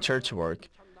doing church work,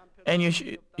 and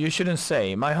you shouldn't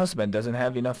say, "My husband doesn't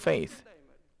have enough faith."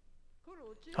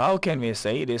 How can we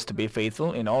say it is to be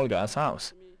faithful in all God's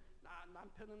house?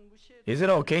 Is it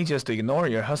okay just to ignore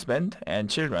your husband and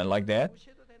children like that?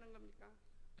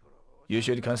 You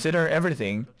should consider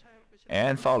everything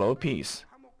and follow peace.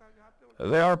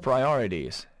 There are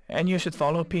priorities, and you should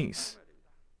follow peace.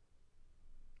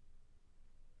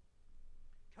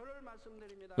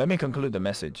 Let me conclude the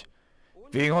message.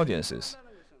 Viewing audiences,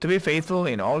 to be faithful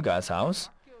in all God's house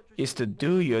is to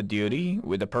do your duty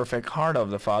with the perfect heart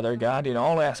of the Father God in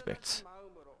all aspects.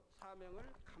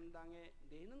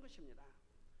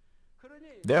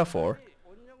 Therefore,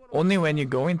 only when you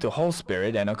go into whole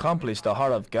spirit and accomplish the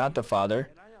heart of God the Father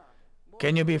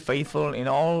can you be faithful in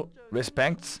all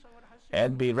respects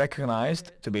and be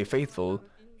recognized to be faithful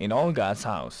in all God's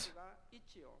house.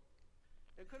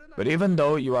 But even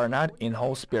though you are not in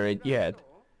whole spirit yet,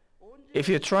 if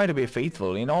you try to be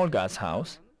faithful in all God's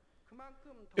house,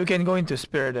 you can go into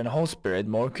spirit and whole spirit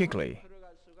more quickly.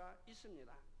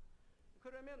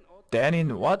 Then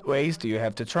in what ways do you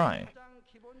have to try?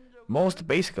 Most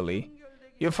basically,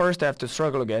 you first have to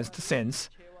struggle against sins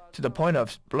to the point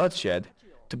of bloodshed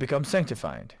to become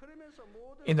sanctified.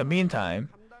 In the meantime,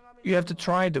 you have to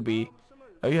try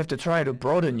to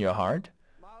broaden your heart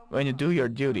when you do your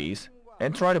duties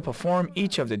and try to perform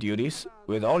each of the duties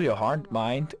with all your heart,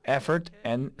 mind, effort,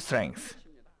 and strength.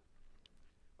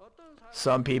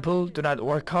 Some people do not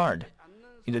work hard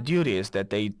in the duties that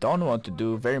they don't want to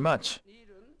do very much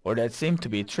or that seem to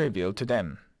be trivial to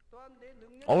them.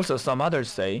 Also, some others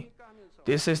say,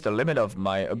 "This is the limit of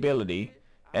my ability,"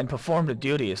 and perform the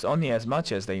duties only as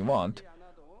much as they want,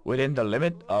 within the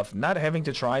limit of not having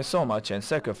to try so much and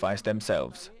sacrifice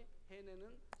themselves.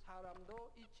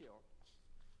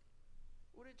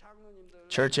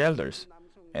 Church elders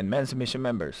and men's mission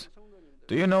members,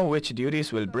 do you know which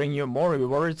duties will bring you more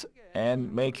rewards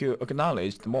and make you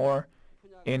acknowledged more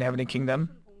in heavenly kingdom?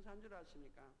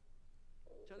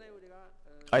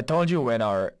 I told you when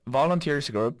our volunteers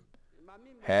group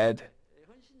had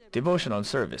devotional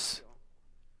service.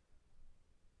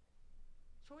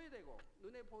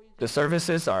 The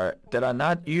services that are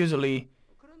not usually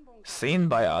seen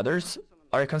by others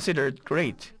are considered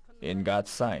great in God's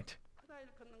sight.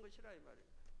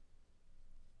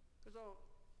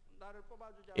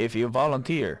 If you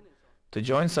volunteer to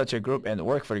join such a group and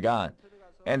work for God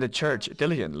and the church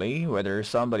diligently, whether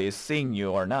somebody is seeing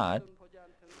you or not,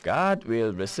 God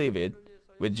will receive it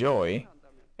with joy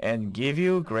and give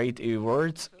you great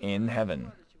rewards in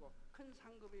heaven.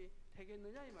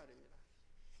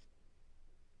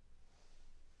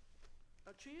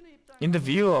 In the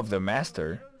view of the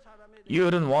Master, you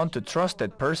wouldn't want to trust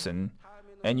that person,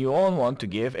 and you won't want to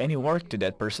give any work to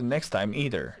that person next time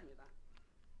either.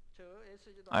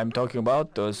 I'm talking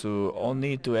about those who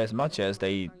only do as much as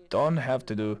they don't have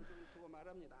to do.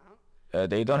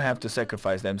 They don't have to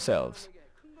sacrifice themselves.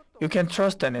 You can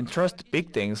trust and entrust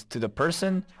big things to the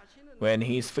person when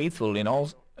he is faithful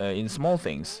in small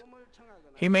things.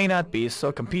 He may not be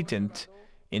so competent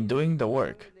in doing the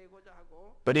work,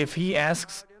 but if he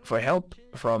asks for help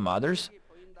from others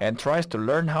and tries to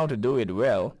learn how to do it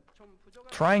well,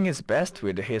 trying his best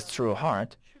with his true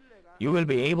heart, you will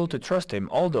be able to trust him,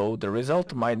 although the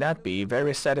result might not be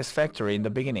very satisfactory in the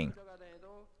beginning.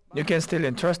 You can still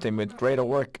entrust him with greater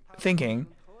work, thinking,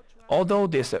 although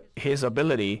his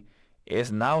ability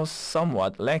is now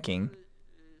somewhat lacking,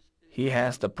 he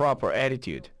has the proper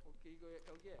attitude.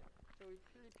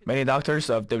 Many doctors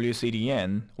of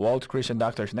WCDN, World Christian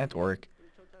Doctors Network,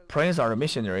 praise our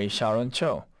missionary Sharon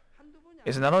Cho.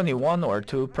 It's not only one or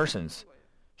two persons.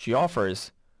 She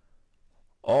offers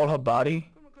all her body,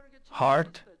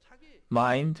 heart,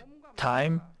 mind,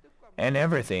 time, and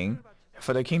everything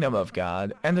for the kingdom of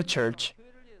God and the church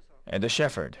and the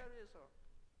shepherd.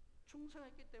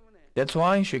 That's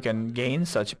why she can gain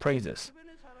such praises.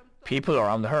 People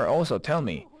around her also tell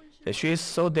me that she is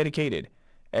so dedicated,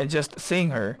 and just seeing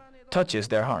her touches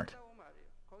their heart.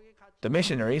 The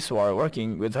missionaries who are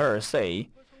working with her say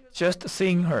just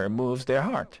seeing her moves their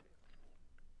heart.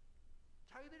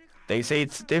 They say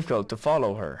it's difficult to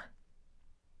follow her.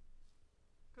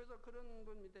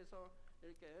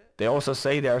 They also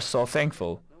say they are so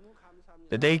thankful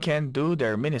that they can do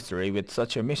their ministry with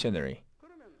such a missionary.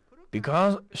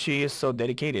 Because she is so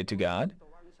dedicated to God,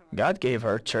 God gave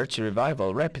her church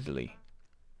revival rapidly.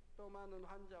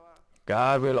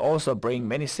 God will also bring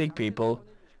many sick people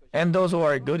and those who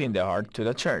are good in their heart to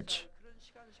the church.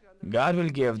 God will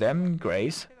give them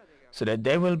grace so that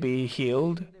they will be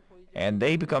healed and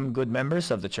they become good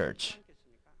members of the church.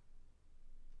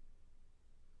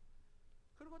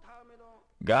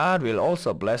 God will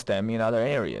also bless them in other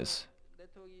areas.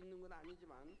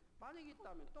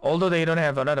 Although they don't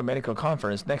have another medical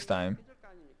conference next time,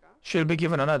 she'll be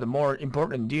given another more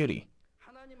important duty.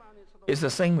 It's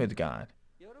the same with God.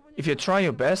 If you try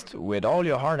your best with all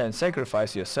your heart and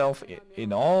sacrifice yourself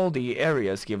in all the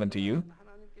areas given to you,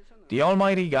 the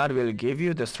Almighty God will give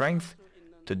you the strength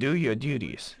to do your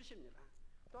duties.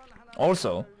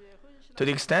 Also, to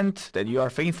the extent that you are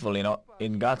faithful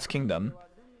in God's kingdom,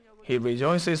 He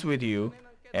rejoices with you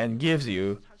and gives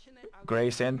you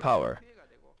grace and power.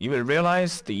 You will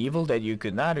realize the evil that you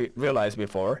could not realize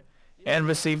before and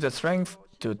receive the strength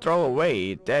to throw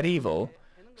away that evil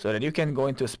so that you can go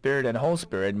into Spirit and Holy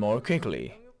Spirit more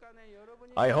quickly.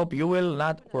 I hope you will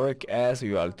not work as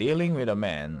you are dealing with a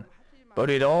man, but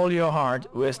with all your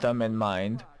heart, wisdom, and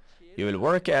mind, you will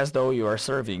work as though you are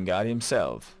serving God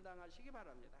Himself.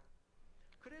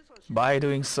 By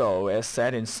doing so, as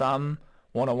said in Psalm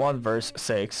 101 verse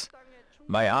 6,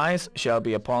 "My eyes shall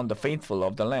be upon the faithful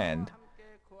of the land,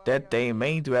 that they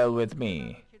may dwell with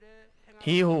me.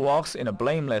 He who walks in a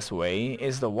blameless way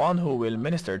is the one who will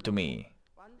minister to me."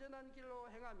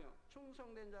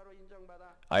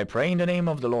 I pray in the name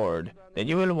of the Lord that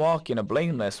you will walk in a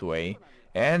blameless way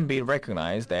and be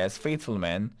recognized as faithful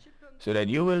men, so that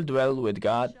you will dwell with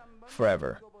God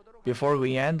forever. Before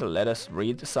we end, let us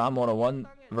read Psalm 101,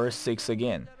 verse 6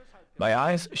 again. My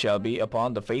eyes shall be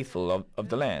upon the faithful of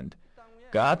the land.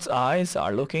 God's eyes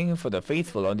are looking for the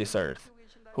faithful on this earth,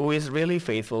 who is really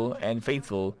faithful and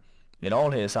faithful in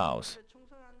all his house,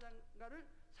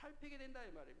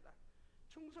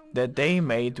 that they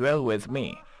may dwell with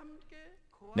me.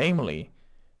 Namely,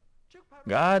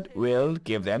 God will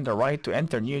give them the right to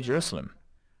enter New Jerusalem.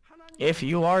 If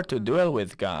you are to dwell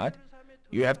with God,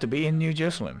 you have to be in New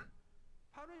Jerusalem.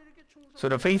 So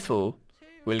the faithful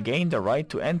will gain the right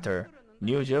to enter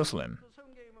New Jerusalem.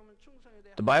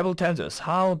 The Bible tells us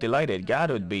how delighted God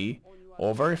would be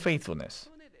over faithfulness.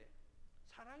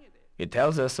 It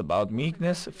tells us about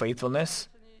meekness, faithfulness,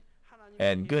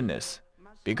 and goodness.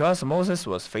 Because Moses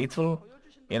was faithful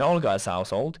in all God's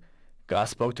household, God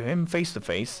spoke to him face to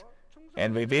face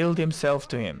and revealed himself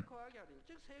to him,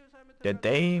 that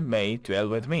they may dwell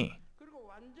with me.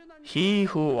 He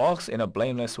who walks in a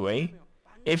blameless way,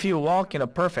 if you walk in a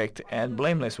perfect and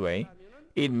blameless way,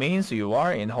 it means you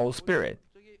are in whole spirit.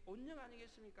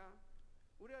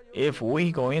 If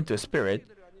we go into spirit,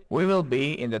 we will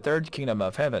be in the third kingdom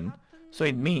of heaven, so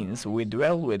it means we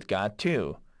dwell with God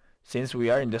too, since we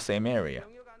are in the same area.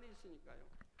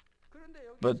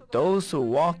 But those who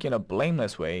walk in a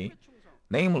blameless way,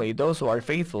 namely those who are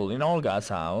faithful in all God's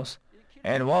house,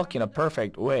 and walk in a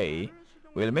perfect way,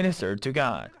 will minister to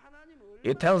God.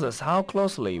 It tells us how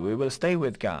closely we will stay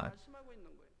with God.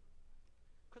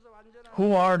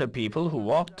 Who are the people who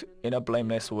walked in a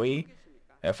blameless way?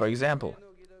 For example,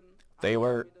 they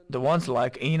were the ones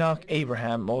like Enoch,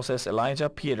 Abraham, Moses, Elijah,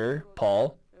 Peter,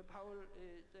 Paul,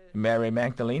 Mary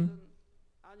Magdalene,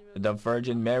 the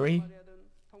Virgin Mary,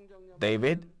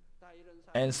 David,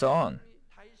 and so on.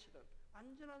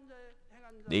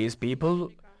 These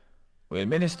people will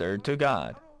minister to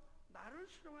God.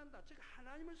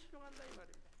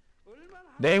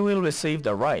 They will receive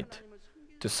the right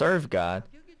to serve God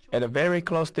at a very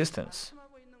close distance.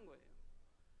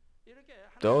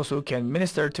 Those who can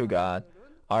minister to God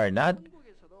are not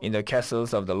in the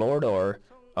castles of the Lord or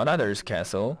another's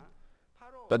castle,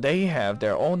 but they have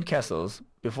their own castles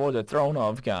before the throne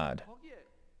of God.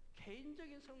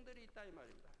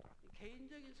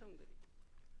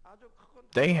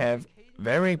 They have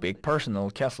very big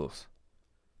personal castles.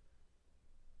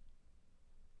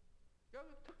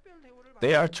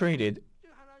 They are treated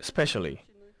specially.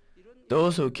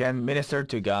 Those who can minister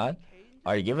to God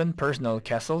are given personal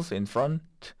castles in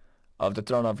front of the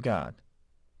throne of God.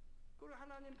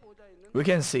 We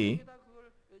can see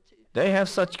they have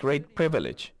such great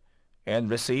privilege and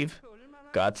receive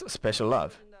God's special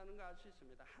love.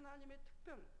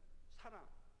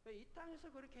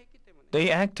 They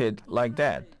acted like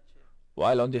that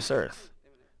while on this earth.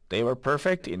 They were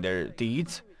perfect in their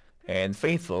deeds and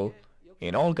faithful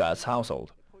in all God's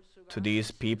household. To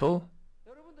these people,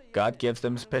 God gives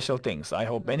them special things. I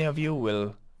hope many of you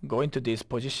will go into these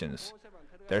positions.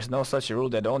 There's no such rule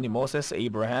that only Moses,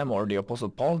 Abraham, or the Apostle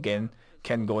Paul can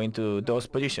go into those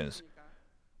positions.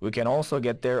 We can also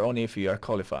get there only if we are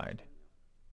qualified.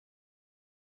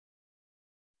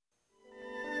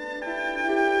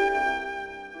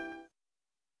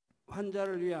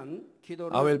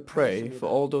 I will pray for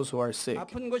all those who are sick.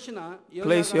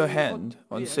 Place your hand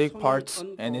on sick parts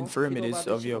and infirmities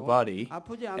of your body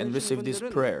and receive this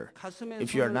prayer.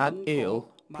 If you are not ill,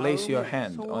 place your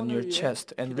hand on your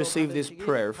chest and receive this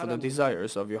prayer for the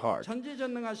desires of your heart.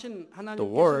 The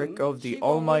work of the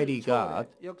Almighty God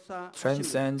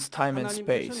transcends time and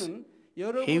space.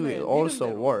 He will also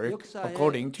work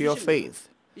according to your faith.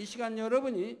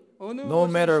 No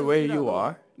matter where you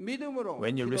are,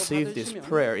 when you receive this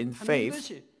prayer in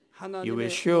faith, you will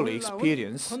surely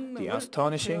experience the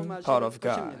astonishing power of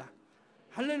God.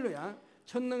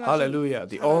 Hallelujah,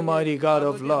 the Almighty God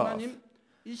of love.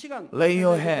 Lay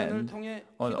your hand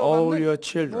on all your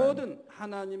children,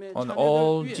 on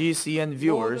all GCN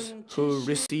viewers who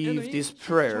receive this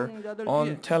prayer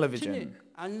on television.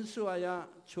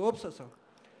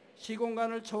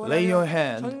 Lay your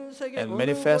hand and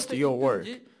manifest your work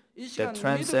that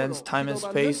transcends time and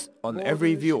space on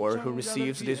every viewer who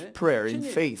receives this prayer in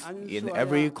faith in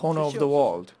every corner of the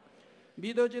world.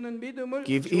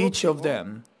 Give each of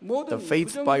them the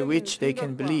faith by which they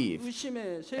can believe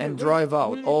and drive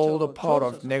out all the power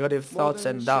of negative thoughts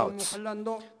and doubts.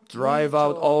 Drive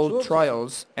out all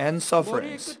trials and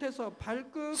sufferings.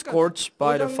 Scorch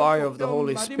by the fire of the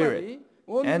Holy Spirit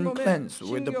and cleanse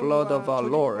with the blood of our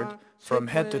Lord from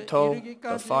head to toe,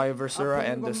 the 5 viscera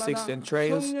and the 6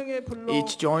 entrails,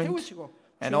 each joint,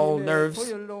 and all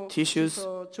nerves, tissues,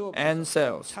 and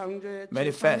cells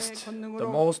manifest the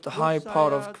most high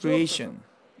part of creation.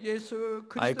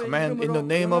 I command in the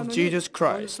name of Jesus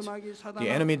Christ, the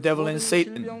enemy devil and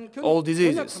Satan, all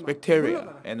diseases,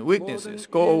 bacteria, and weaknesses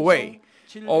go away.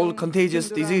 All contagious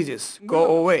diseases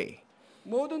go away.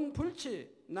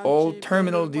 All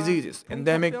terminal diseases,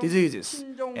 endemic diseases,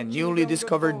 and newly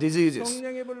discovered diseases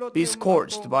be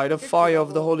scorched by the fire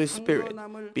of the Holy Spirit,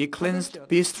 be cleansed,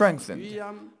 be strengthened.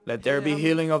 Let there be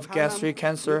healing of gastric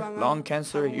cancer, lung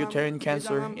cancer, uterine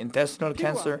cancer, intestinal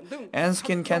cancer, and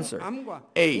skin cancer,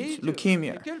 AIDS,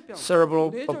 leukemia,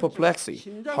 cerebral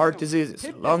apoplexy, heart diseases,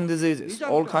 lung diseases,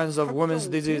 all kinds of women's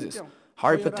diseases,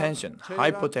 hypertension,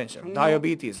 hypotension,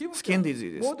 diabetes, skin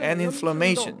diseases, and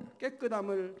inflammation.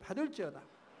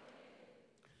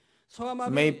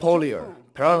 May polio,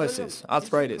 paralysis,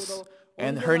 arthritis,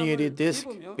 and herniated disc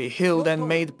be healed and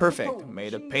made perfect. May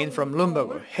the pain from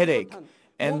lumbago, headache,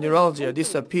 and neuralgia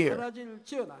disappear.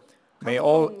 May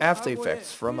all after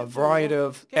effects from a variety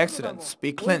of accidents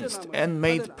be cleansed and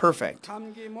made perfect.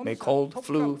 May cold,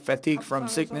 flu, fatigue from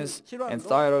sickness, and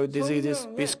thyroid diseases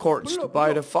be scorched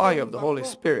by the fire of the Holy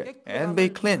Spirit and be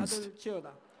cleansed.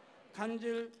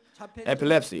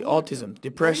 Epilepsy, autism,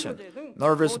 depression,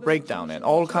 nervous breakdown, and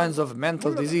all kinds of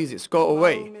mental diseases go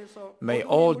away. May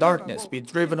all darkness be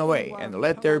driven away, and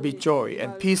let there be joy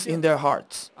and peace in their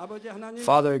hearts.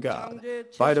 Father God,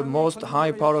 by the most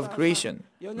high power of creation,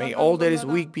 may all that is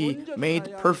weak be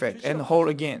made perfect and whole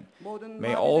again.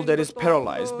 May all that is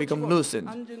paralyzed become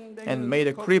loosened, and may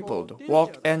the crippled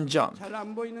walk and jump.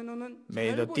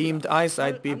 May the dimmed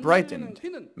eyesight be brightened.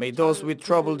 May those with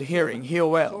troubled hearing hear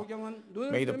well.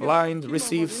 May the blind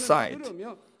receive sight.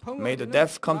 May the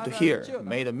deaf come to hear.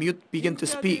 May the mute begin to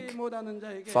speak.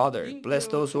 Father, bless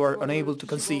those who are unable to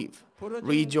conceive.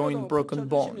 Rejoin broken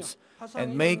bones,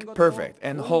 and make perfect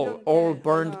and whole all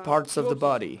burned parts of the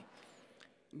body.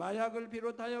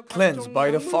 Cleanse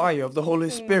by the fire of the Holy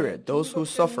Spirit those who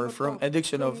suffer from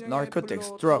addiction of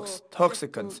narcotics, drugs,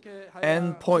 toxicants,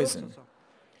 and poison.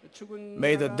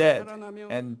 May the dead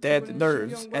and dead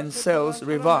nerves and cells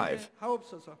revive.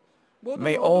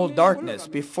 May all darkness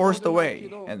be forced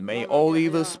away, and may all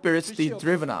evil spirits be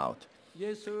driven out.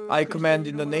 I command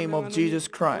in the name of Jesus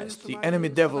Christ, the enemy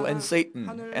devil and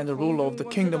Satan, and the ruler of the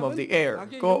kingdom of the air,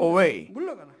 go away.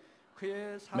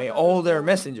 May all their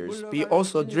messengers be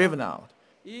also driven out.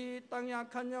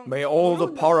 May all the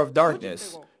power of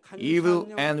darkness, evil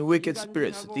and wicked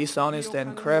spirits, dishonest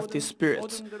and crafty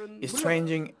spirits,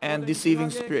 estranging and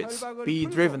deceiving spirits be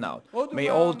driven out. May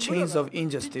all chains of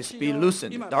injustice be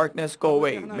loosened, darkness go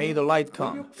away, may the light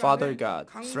come. Father God,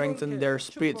 strengthen their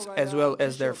spirits as well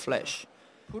as their flesh.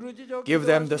 Give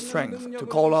them the strength to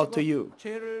call out to you.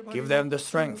 Give them the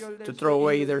strength to throw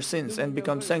away their sins and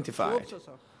become sanctified.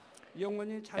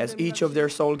 As each of their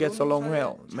soul gets along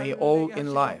well, may all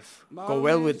in life go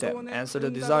well with them, answer the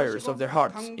desires of their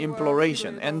hearts,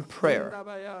 imploration and prayer.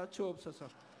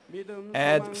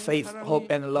 Add faith, hope,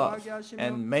 and love,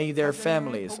 and may their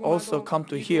families also come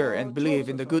to hear and believe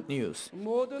in the good news.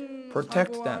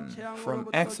 Protect them from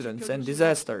accidents and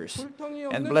disasters,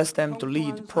 and bless them to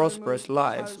lead prosperous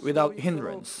lives without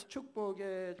hindrance.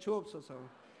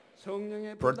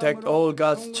 Protect all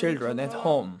God's children at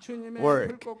home,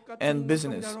 work, and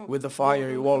business with the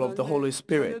fiery wall of the Holy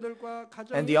Spirit,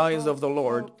 and the eyes of the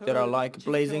Lord that are like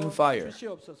blazing fire.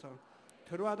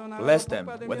 Bless them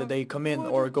whether they come in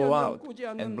or go out,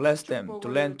 and bless them to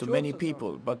lend to many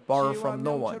people but borrow from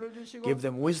no one. Give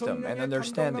them wisdom and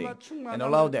understanding, and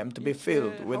allow them to be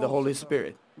filled with the Holy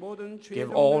Spirit.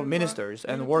 Give all ministers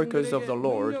and workers of the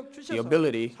Lord the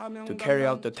ability to carry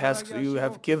out the tasks you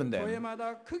have given them.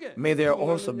 May there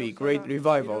also be great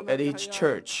revival at each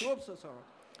church.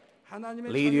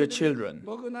 Lead your children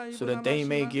so that they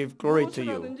may give glory to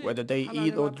you, whether they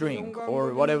eat or drink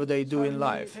or whatever they do in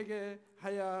life.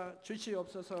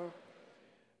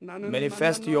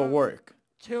 Manifest your work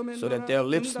so that their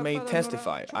lips may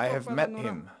testify, I have met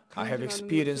him, I have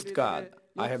experienced God,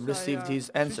 I have received his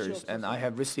answers, and I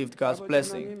have received God's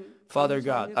blessing. Father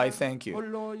God, I thank you.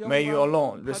 May you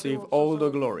alone receive all the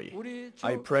glory.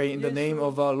 I pray in the name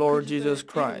of our Lord Jesus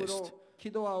Christ.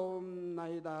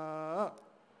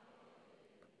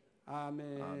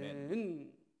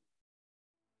 Amen.